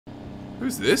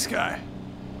Who's this guy?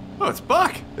 Oh, it's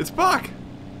Buck. It's Buck.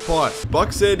 Boss,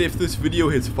 Buck said if this video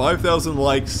hits 5,000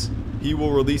 likes, he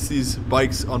will release these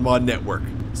bikes on Mod Network.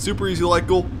 Super easy like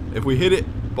goal. If we hit it,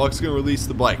 Buck's gonna release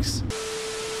the bikes.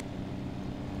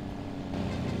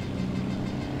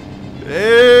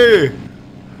 Hey!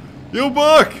 Yo,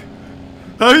 Buck!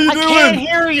 How you doing? I can't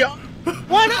hear you.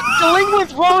 What?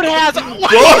 Delinquent road hazard.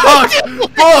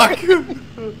 Buck!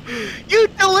 You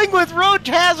delinquent road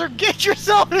hazard. Get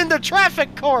yourself in the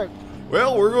traffic court.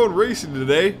 Well, we're going racing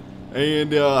today,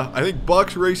 and I think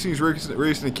Buck's racing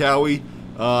a Cowie.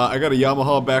 I got a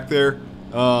Yamaha back there.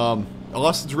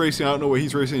 Austin's racing. I don't know what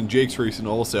he's racing. And Jake's racing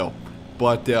also.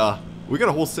 But we got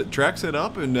a whole track set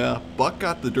up, and Buck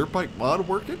got the dirt bike mod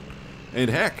working. And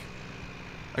heck,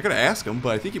 I gotta ask him,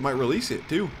 but I think he might release it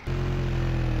too.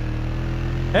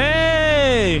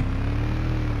 Hey!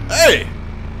 Hey!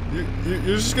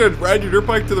 You're just gonna ride your dirt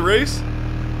bike to the race?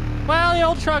 Well, the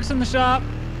old truck's in the shop.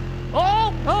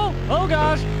 Oh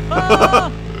gosh!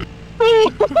 Ah!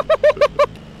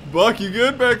 Buck, you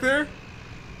good back there?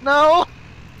 No.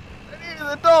 I need an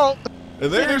adult.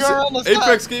 And then there's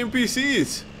Apex Game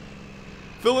PCs.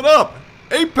 Fill it up.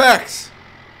 Apex!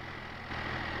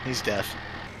 He's deaf.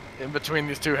 In between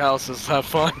these two houses, have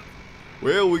fun.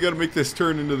 Well, we gotta make this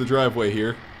turn into the driveway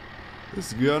here.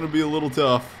 This is gonna be a little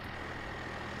tough.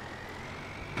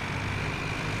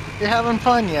 You having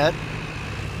fun yet?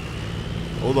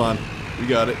 Hold on. We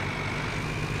got it.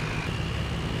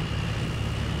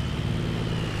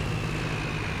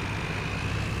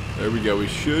 There we go. We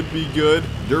should be good.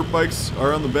 Dirt bikes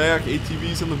are on the back.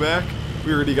 ATVs on the back.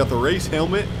 We already got the race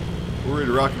helmet. We're ready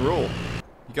to rock and roll.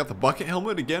 You got the bucket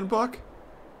helmet again, Buck?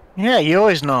 Yeah, you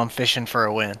always know I'm fishing for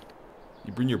a win.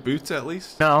 You bring your boots at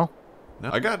least? No. No.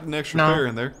 I got an extra pair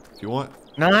in there if you want.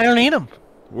 No, I don't need them.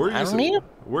 I don't need them.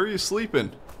 Where are you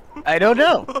sleeping? I don't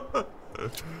know.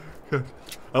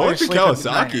 I like the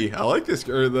Kawasaki. I like this,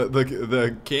 or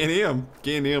the Can-Am.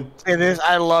 Can-Am. It is.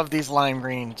 I love these lime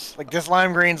greens. Like this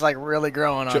lime green's like really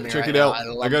growing on me. Check right it now. out.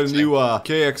 I got a new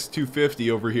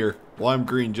KX250 over here. Lime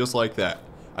green, just like that.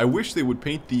 I wish they would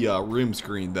paint the rims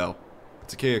green though.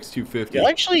 It's a KX250. Yeah,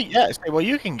 actually, yes. Well,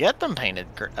 you can get them painted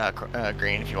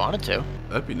green if you wanted to.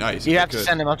 That'd be nice. You'd have to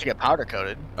send them up to get powder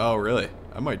coated. Oh, really?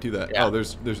 I might do that. Yeah. Oh,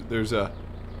 there's a.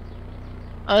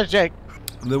 Oh, there's Jake.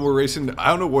 And then we're racing. I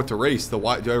don't know what to race. Do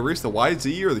I race the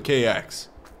YZ or the KX?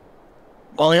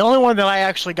 Well, the only one that I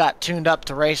actually got tuned up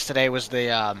to race today was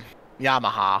the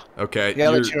Yamaha. Okay. The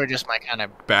other two are just my kind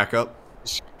of backup.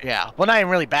 Yeah. Well, not even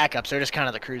really backups. They're just kind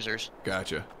of the cruisers.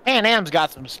 Gotcha. Can-Am's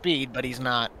got some speed, but he's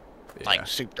not like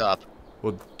souped up.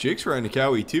 Well, Jake's riding a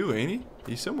Cowie too, ain't he?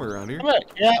 He's somewhere around here. I'm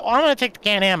gonna take the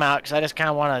Can-Am out because I just kind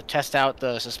of want to test out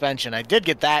the suspension. I did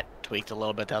get that tweaked a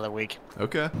little bit the other week.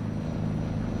 Okay.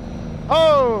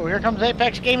 Oh, here comes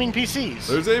Apex Gaming PCs.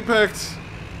 There's Apex.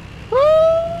 Woo!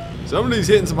 Somebody's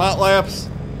hitting some hot laps.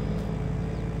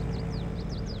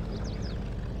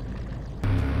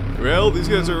 Well, these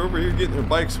guys are over here getting their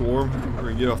bikes warm. We're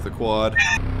gonna get off the quad.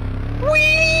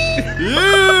 Whee!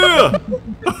 Yeah!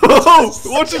 Oh,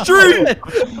 watch the tree!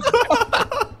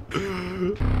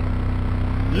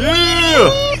 Yeah!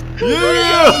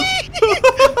 Yeah!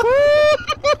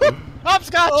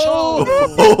 Hopscotch!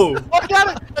 Oh! I got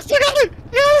it! I still got it!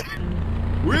 Yeah!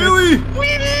 Wheelie!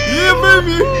 Wheelie! Yeah,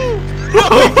 baby!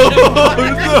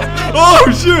 Oh,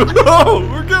 shoot! Oh,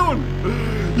 we're going!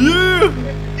 Yeah!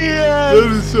 Yeah!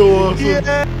 That is so awesome!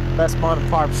 Yeah! Best mod of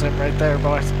farm sim right there,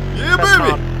 boys. Yeah, Best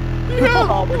baby! mod. Yeah!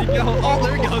 Oh, where'd he go? Oh,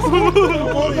 there he goes.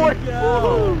 One more.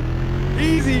 Go.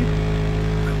 Easy.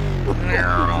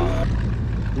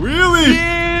 Wheelie!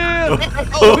 Yeah.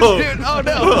 Oh, shit. Oh,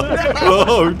 no.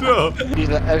 Oh, no!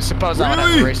 I suppose I would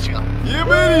have to race you. Yeah,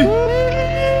 baby!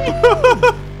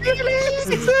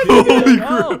 Holy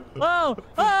crap! Oh,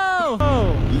 oh,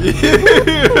 oh.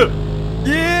 Yeah!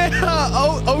 Yeah.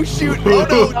 Oh, shoot. Oh, no.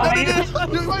 No. Right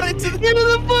into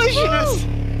the bushes.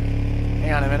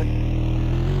 Hang on a minute.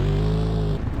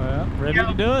 Well, ready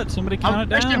to do it. Somebody count it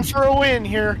down. I'm for a win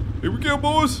here. Here we go,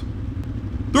 boys.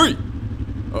 3.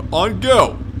 On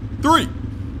go. 3,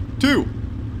 2,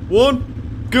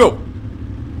 1, go.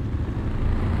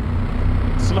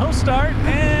 Slow start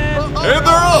and... And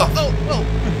they're off.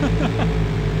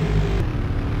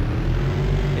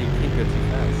 Hey, you can't go too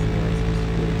fast.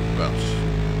 Well,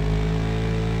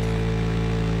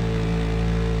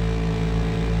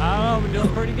 I don't know. We're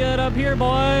doing pretty good up here,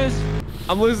 boys.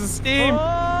 I'm losing steam. Oh,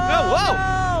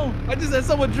 whoa! I just had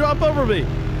someone drop over me.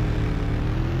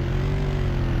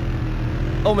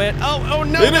 Oh man! Oh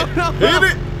no! hit no, it! no, Hit no.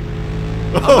 it! I'm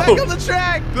Oh, back on the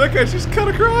track. that guy just cut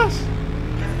across.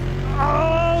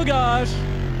 Oh gosh.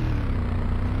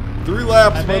 3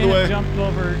 laps, I by may the have way. jumped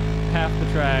over half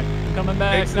the track. I'm coming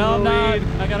back. Takes No, I'm the not. lead.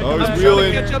 I gotta Oh, come he's back.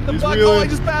 wheeling. Catch up the He's Buch. wheeling. Oh, I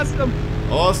just passed him.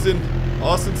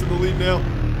 Austin's in the lead now.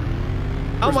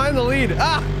 How am I in the lead? No,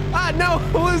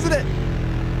 I'm losing it.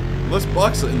 Unless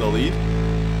Buck's in the lead.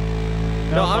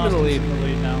 No, I'm in the lead. In the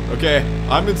lead now. Okay,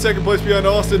 I'm in 2nd place behind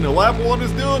Austin. And lap 1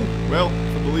 is done. Well,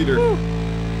 for the leader. Woo.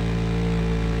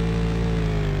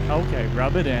 Okay,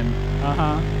 rub it in.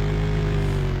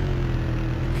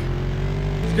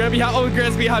 It's Grant behind. Oh,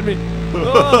 Grant's behind me.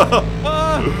 Go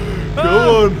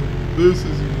on. This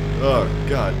is. Oh,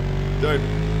 God. Darn.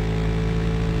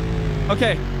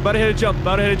 Okay, about to hit a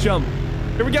jump.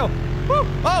 Here we go. Woo.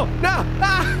 Oh, no.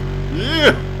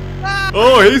 Yeah.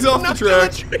 Oh, he's off the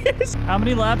track. How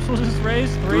many laps was this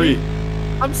race? 3.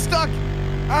 I'm stuck.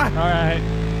 All right.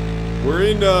 We're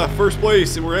in 1st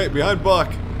place, and we're behind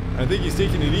Buck. I think he's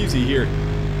taking it easy here.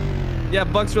 Yeah,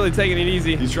 Buck's really taking it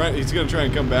easy. He's gonna try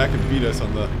and come back and beat us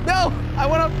on the. No, I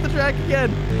went up the track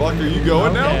again. Buck, are you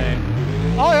going Okay.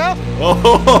 Oh, yeah. now?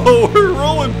 Oh, we're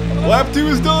rolling. Lap 2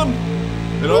 is done,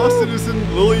 and Austin is in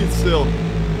the lead still.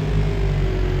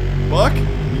 Buck,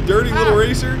 you dirty little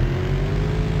racer.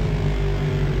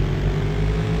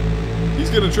 He's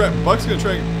gonna try. Buck's gonna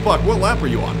try. Buck, what lap are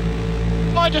you on?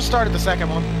 Oh, I just started the 2nd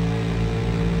one.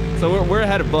 So we're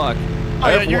ahead of Buck. Oh,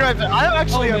 yeah, you guys. I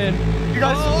actually. Oh, man. You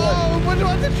guys. Oh, what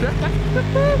about the track?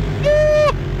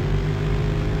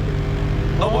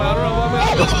 Oh boy, I don't know what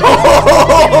I'm gonna.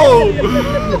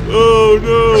 Oh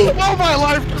no! Oh, my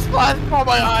life just flashed before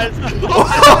my eyes.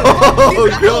 Oh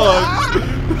God!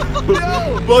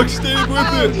 No. Buck stayed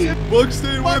with it. Buck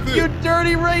stayed Fuck with you, it.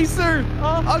 dirty racer!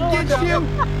 I'll get you.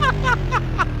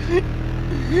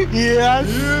 Yes.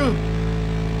 Yeah.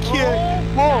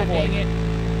 Yeah. God dang it.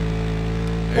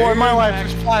 Boy, my And life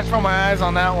just flashed from my eyes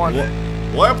on that one.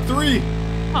 Lap 3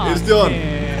 is done.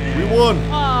 We won.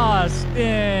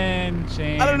 Austin,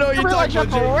 Shane. I don't know what you're talking about,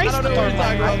 Jake. I race don't know what you're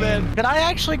talking about, man. Did I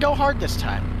actually go hard this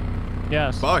time?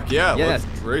 Yes. Buck, yeah, Yes.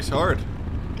 let's race hard.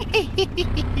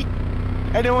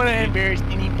 I don't want to embarrass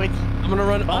anybody. I'm gonna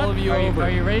run all of you over. Are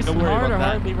you racing Don't worry hard or about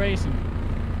that. hardly racing?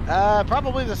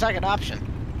 Probably the 2nd option.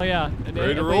 Oh yeah.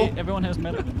 Ready to roll? Everyone has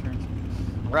medical insurance.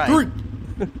 Right. 3,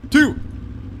 2,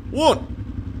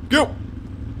 1, go.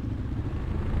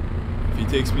 If he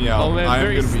takes me out, Oh, man, I am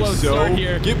very gonna be slow so. start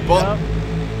here. Get Buck.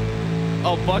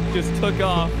 Oh, Buck just took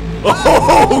off.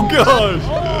 Oh gosh!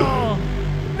 Oh.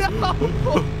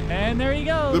 No! And there he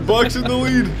goes. The Buck's in the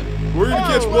lead. We're gonna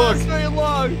catch Buck. That's very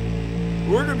long.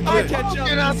 We're gonna I catch. catch up.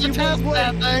 Get out You the won't test win.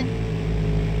 that thing.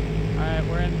 All right,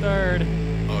 we're in 3rd.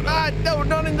 Oh no! No,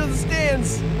 not into the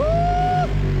stands.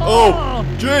 Oh,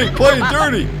 Jake, playing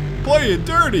dirty. Playing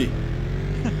dirty.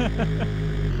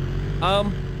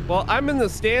 Well, I'm in the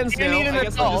stands You now. need an I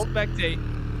guess I'll just adult. spectate.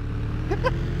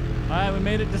 All right, we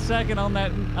made it to 2nd on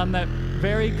that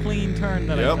very clean turn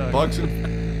that I took. Yep, Buck's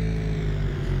in.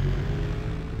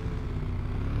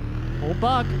 Oh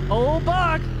Buck! Oh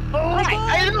Buck! Oh Right, Buck!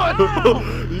 how you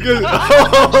doing? You guys.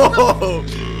 Oh.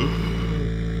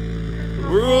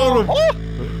 We're on him.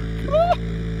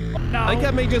 No! I think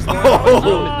I may just Oh.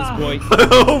 at this point.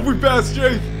 I hope we pass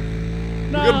Jake.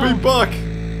 No! We gotta beat Buck.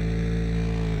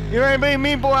 You ain't being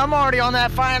me, boy. I'm already on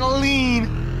that final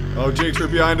lean. Oh, Jake's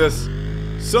right behind us.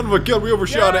 Son of a gun, we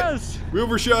overshot Yes! it. We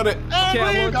overshot it. Okay,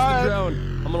 I launched the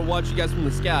drone. I'm gonna watch you guys from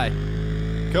the sky.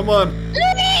 Come on.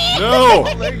 No.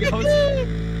 Oh, there he goes.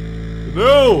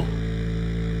 No.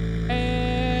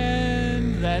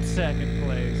 And that's 2nd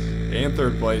place. And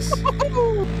 3rd place.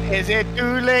 Is it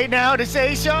too late now to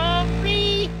say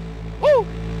sorry? Woo!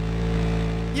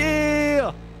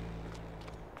 Yeah.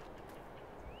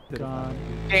 God.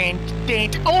 Ding.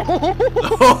 Oh!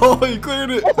 Oh, you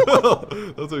cleared it.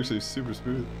 That's actually super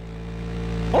smooth.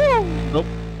 Nope.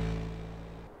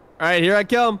 All right, here I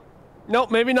come.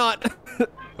 Nope, maybe not.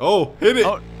 Oh, hit it.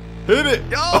 Oh. Hit it.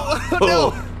 Oh,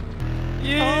 no.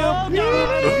 Yeah. Oh,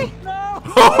 no!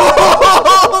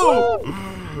 Oh.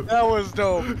 That was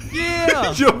dope.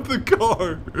 Yeah. Jump the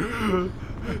car.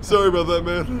 Sorry about that,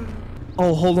 man.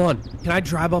 Oh, hold on. Can I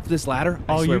drive up this ladder?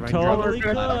 I Oh, swear you if I can drive up- totally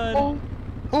could.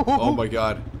 Oh my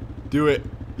God. Do it.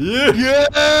 Yeah. Yes!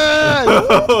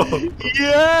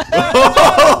 Yes!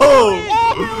 Oh.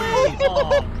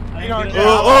 Oh,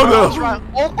 Oh, no.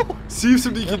 Oh. See if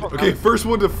somebody can. Okay, first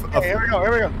one to. Here we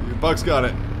go. Buck's got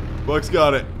it. Buck's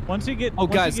got it. Once you get. Oh,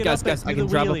 once you guys, get guys, up there, guys! I do can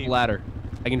the drive up wheelie. the ladder.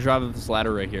 I can drive up this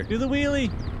ladder right here. Do the wheelie.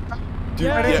 Dude,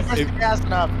 Yeah, yeah, Press the gas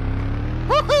enough.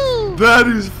 Woohoo! that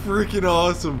is freaking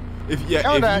awesome. If Know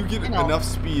if that, you get you know. enough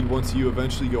speed, once you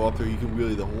eventually go up there, you can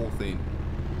wheelie the whole thing.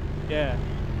 Yeah.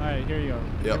 All right, here you go.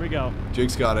 Yep. Here we go.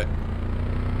 Jake's got it.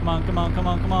 Come on, come on, come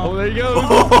on, come on. Oh, there you go.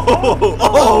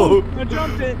 Oh! I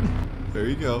jumped it. There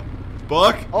you go.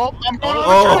 Buck. Oh, I'm going on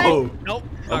the Oh! Nope.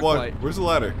 Come Not on. quite. Where's the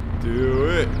ladder? Do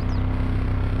it.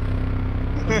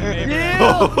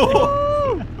 Yeah.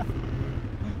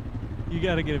 You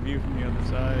gotta get a view from the other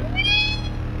side.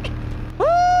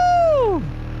 Woo!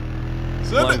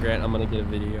 Send Come on, it. Grant. I'm gonna get a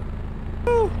video.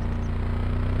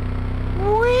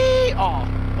 Whee! Oh,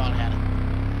 thought I had it.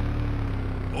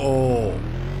 Oh.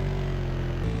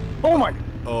 Oh my.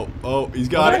 Oh, he's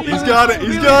got it. He's got it.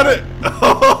 He's got it.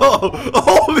 Oh,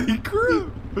 holy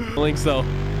crap. I think so.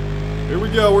 Here we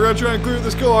go. We're going to try and clear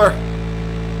this car.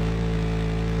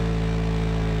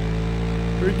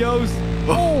 Here he goes.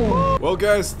 Oh. Well,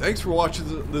 guys, thanks for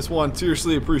watching this one.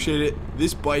 Seriously appreciate it.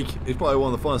 This bike is probably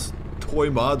one of the funnest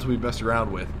toy mods we've messed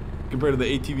around with compared to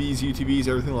the ATVs, UTVs,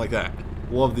 everything like that.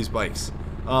 Love these bikes.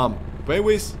 But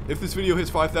anyways, if this video hits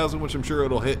 5,000, which I'm sure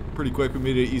it'll hit pretty quick, we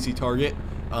made it an easy target.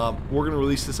 We're going to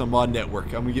release this on Mod Network.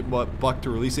 I'm going to get Buck to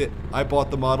release it. I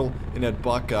bought the model and had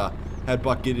Buck get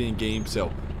it in game.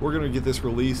 So we're going to get this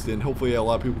released, and hopefully a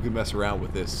lot of people can mess around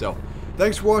with this. So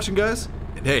thanks for watching, guys.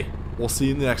 And hey, we'll see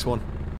you in the next one.